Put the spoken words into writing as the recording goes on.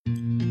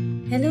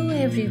Hello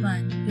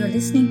everyone, you're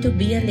listening to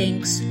Bia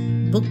Link's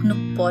Book Nook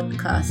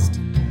podcast.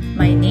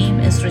 My name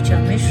is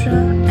Richa Mishra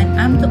and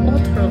I'm the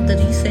author of the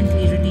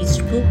recently released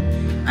book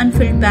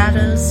Unfilled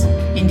Barrels,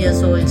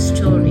 India's Oil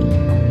Story,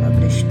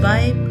 published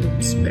by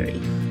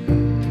Bloomsbury.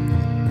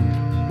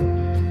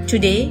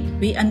 Today,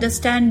 we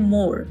understand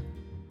more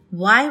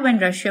why when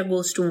Russia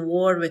goes to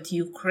war with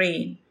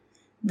Ukraine,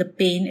 the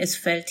pain is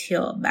felt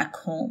here back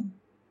home.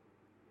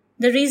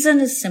 The reason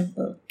is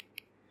simple.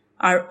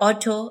 Our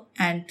auto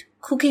and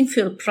cooking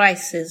fuel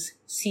prices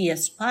see a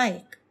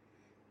spike,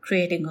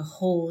 creating a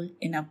hole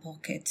in our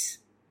pockets.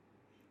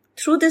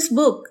 Through this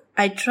book,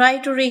 I try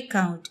to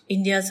recount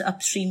India's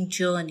upstream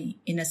journey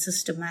in a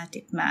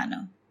systematic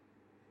manner.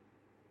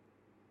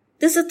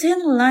 There's a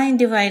thin line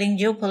dividing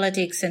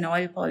geopolitics and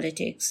oil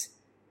politics,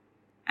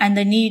 and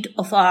the need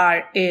of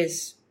our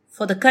is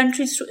for the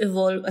countries to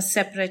evolve a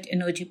separate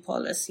energy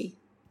policy.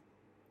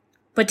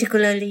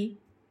 Particularly,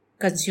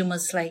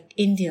 consumers like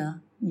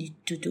India need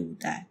to do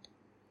that.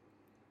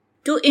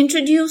 To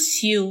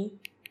introduce you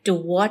to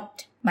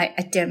what my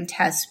attempt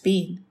has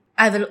been,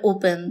 I will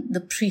open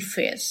the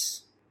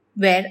preface,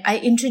 where I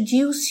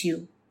introduce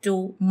you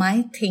to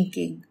my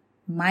thinking,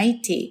 my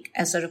take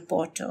as a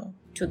reporter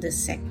to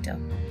this sector.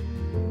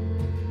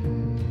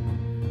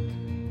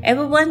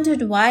 Ever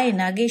wondered why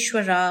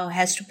Nageshwar Rao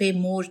has to pay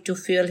more to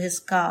fuel his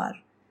car?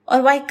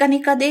 Or why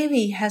Kanika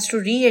Devi has to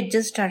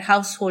readjust her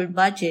household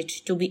budget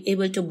to be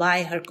able to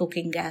buy her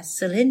cooking gas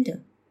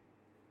cylinder?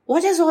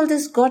 What has all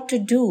this got to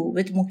do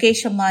with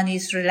Mukesh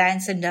Ambani's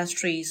Reliance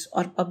Industries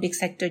or public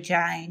sector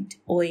giant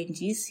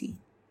ONGC?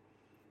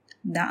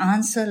 The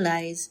answer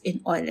lies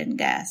in oil and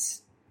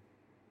gas.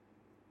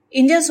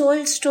 India's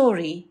oil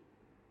story,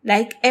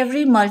 like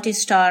every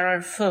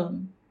multi-starrer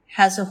film,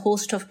 has a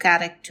host of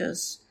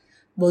characters,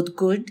 both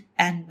good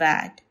and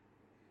bad,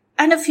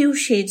 and a few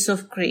shades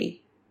of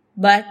grey.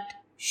 But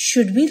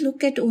should we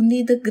look at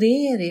only the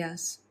grey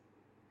areas?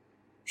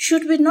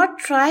 Should we not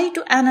try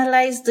to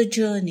analyze the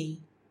journey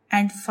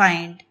and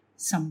find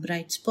some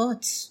bright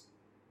spots?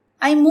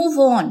 I move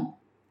on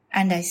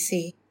and I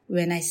say,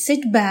 when I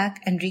sit back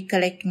and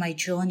recollect my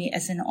journey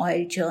as an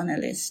oil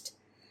journalist,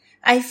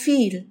 I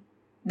feel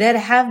there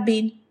have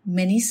been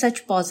many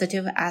such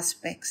positive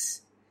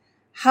aspects.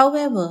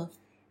 However,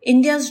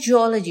 India's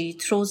geology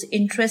throws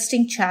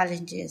interesting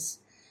challenges,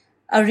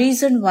 a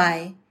reason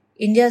why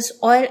India's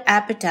oil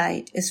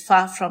appetite is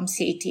far from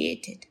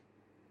satiated.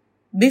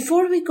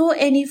 Before we go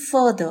any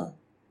further,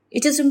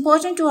 it is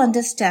important to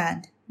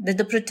understand that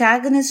the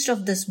protagonist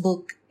of this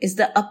book is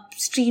the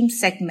upstream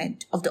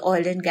segment of the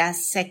oil and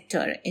gas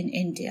sector in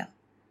India.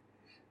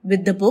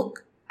 With the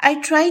book, I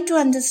try to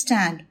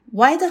understand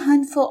why the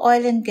hunt for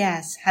oil and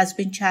gas has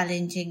been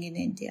challenging in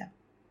India.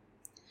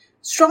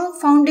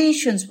 Strong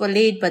foundations were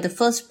laid by the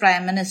first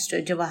Prime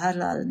Minister,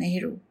 Jawaharlal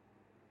Nehru.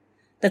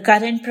 The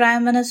current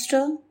Prime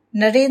Minister,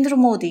 Narendra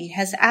Modi,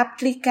 has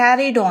aptly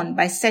carried on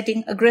by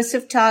setting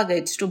aggressive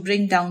targets to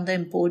bring down the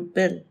import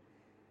bill.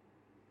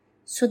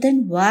 So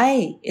then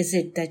why is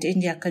it that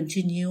India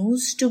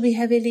continues to be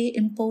heavily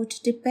import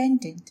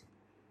dependent?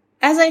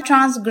 As I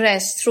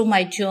transgress through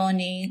my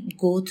journey,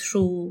 go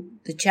through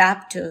the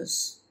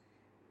chapters,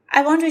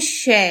 I want to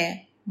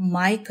share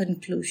my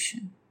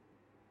conclusion.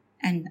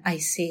 And I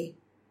say,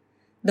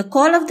 the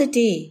call of the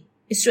day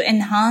is to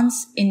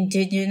enhance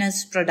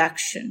indigenous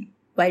production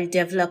while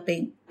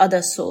developing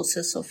other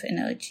sources of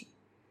energy.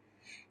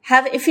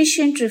 Have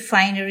efficient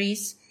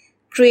refineries,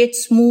 create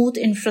smooth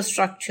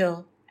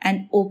infrastructure,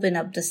 and open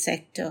up the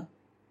sector.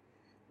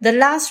 The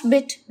last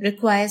bit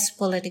requires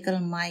political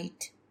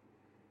might.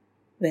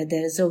 Where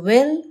there is a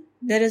will,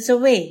 there is a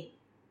way.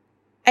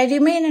 I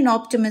remain an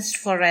optimist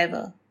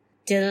forever.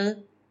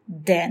 Till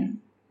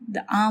then,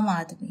 the Aam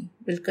Aadmi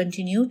will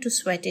continue to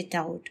sweat it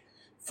out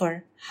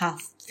for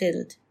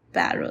half-filled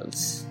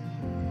barrels.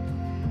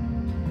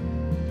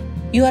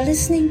 You are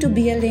listening to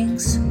Bia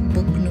Link's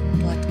Book Nook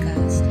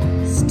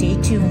podcast.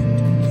 Stay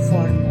tuned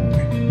for more.